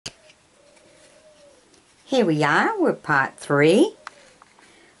Here we are with part 3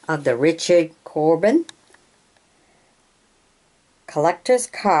 of the Richard Corben Collector's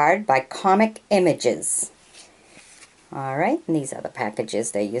Card by Comic Images. Alright, and these are the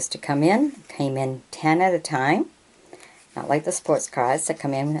packages they used to come in. Came in 10 at a time. Not like the sports cards that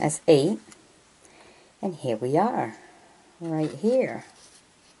come in as 8. And here we are, right here.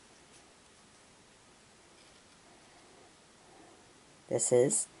 This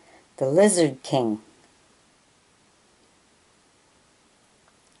is the Lizard King.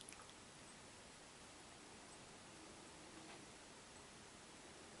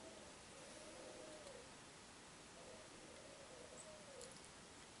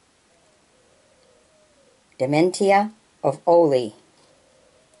 Dementia of Oli.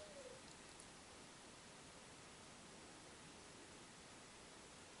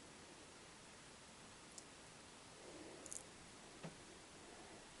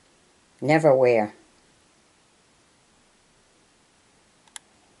 Neverwhere.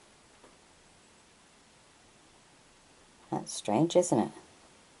 That's strange, isn't it?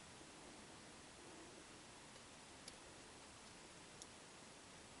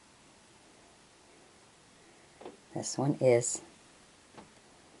 This one is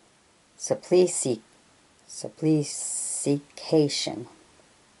Supplication.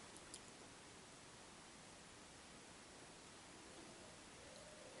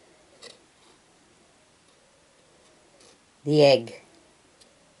 The Egg.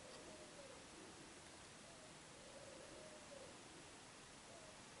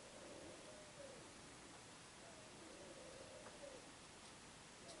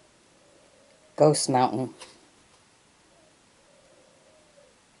 Ghost Mountain.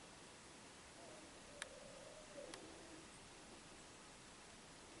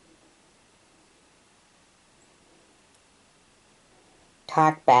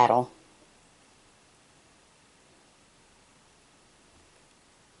 Talk Battle.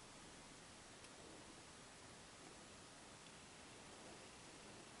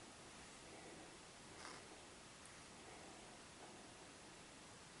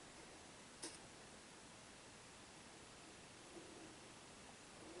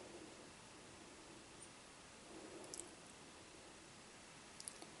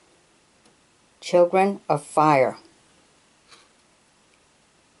 Children of Fire.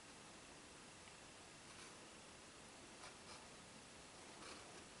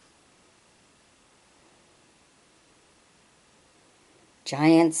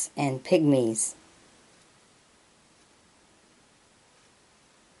 Giants and Pygmies.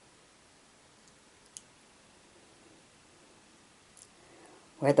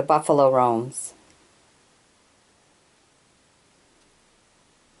 Where the Buffalo Roams.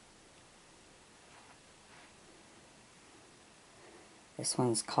 This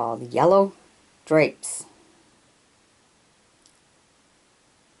one's called Yellow Drapes.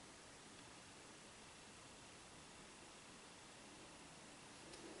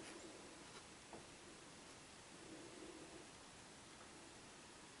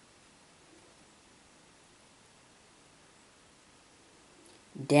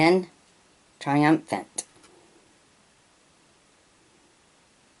 Den Triumphant.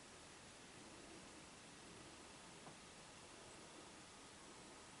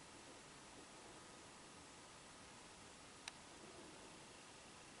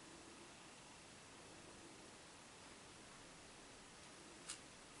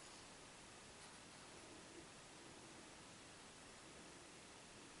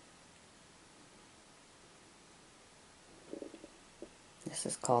 This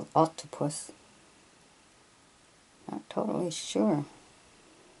is called Octopus. Not totally sure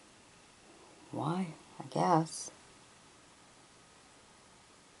why, I guess.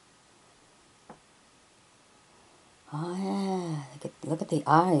 Oh yeah, look at the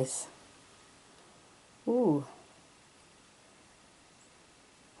eyes. Ooh.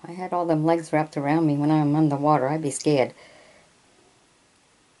 I had all them legs wrapped around me when I'm underwater. I'd be scared.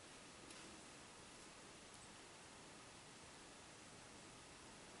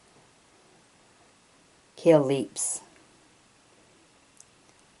 Kill Leaps.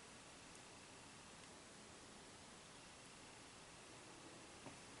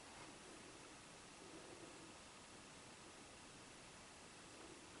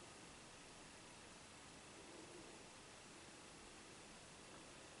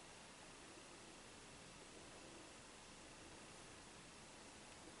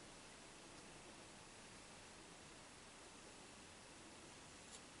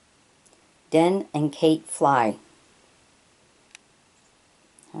 Den and Kate Fly.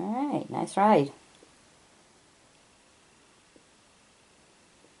 Alright, nice ride.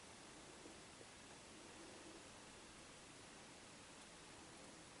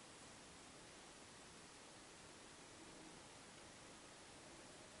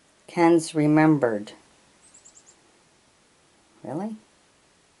 Ken's Remembered. Really?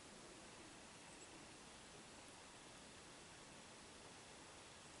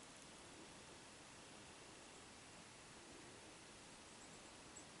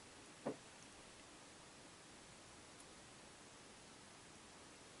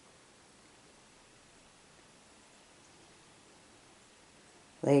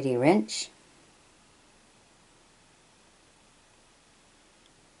 Lady Wrench.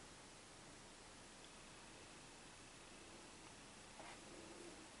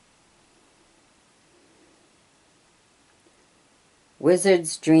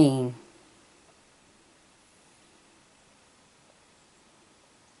 Wizard's Dream.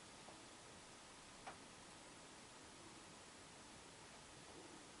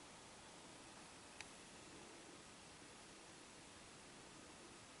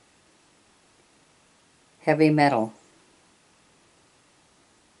 Heavy Metal.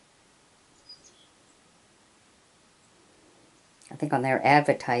 I think on their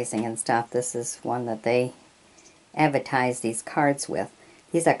advertising and stuff, this is one that they advertise these cards with.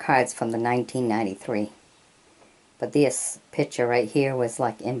 These are cards from the 1993. But this picture right here was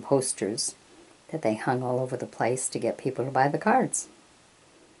like in posters that they hung all over the place to get people to buy the cards.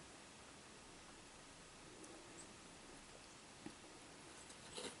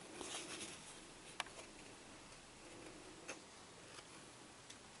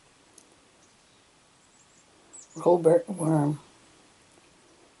 Robert Worm.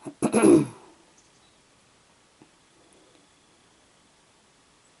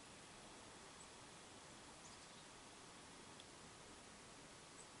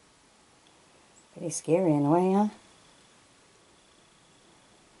 Pretty scary in a way, huh?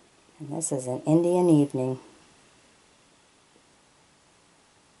 And this is An Indian Evening.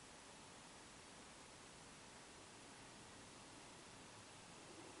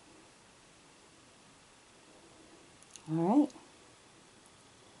 Alright.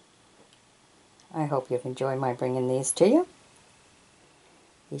 I hope you've enjoyed my bringing these to you.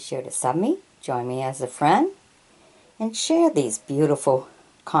 Be sure to sub me, join me as a friend, and share these beautiful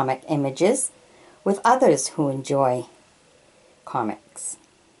comic images with others who enjoy comics.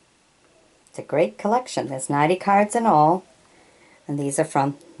 It's a great collection. There's 90 cards in all, and these are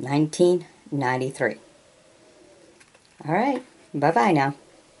from 1993. Alright, bye-bye now.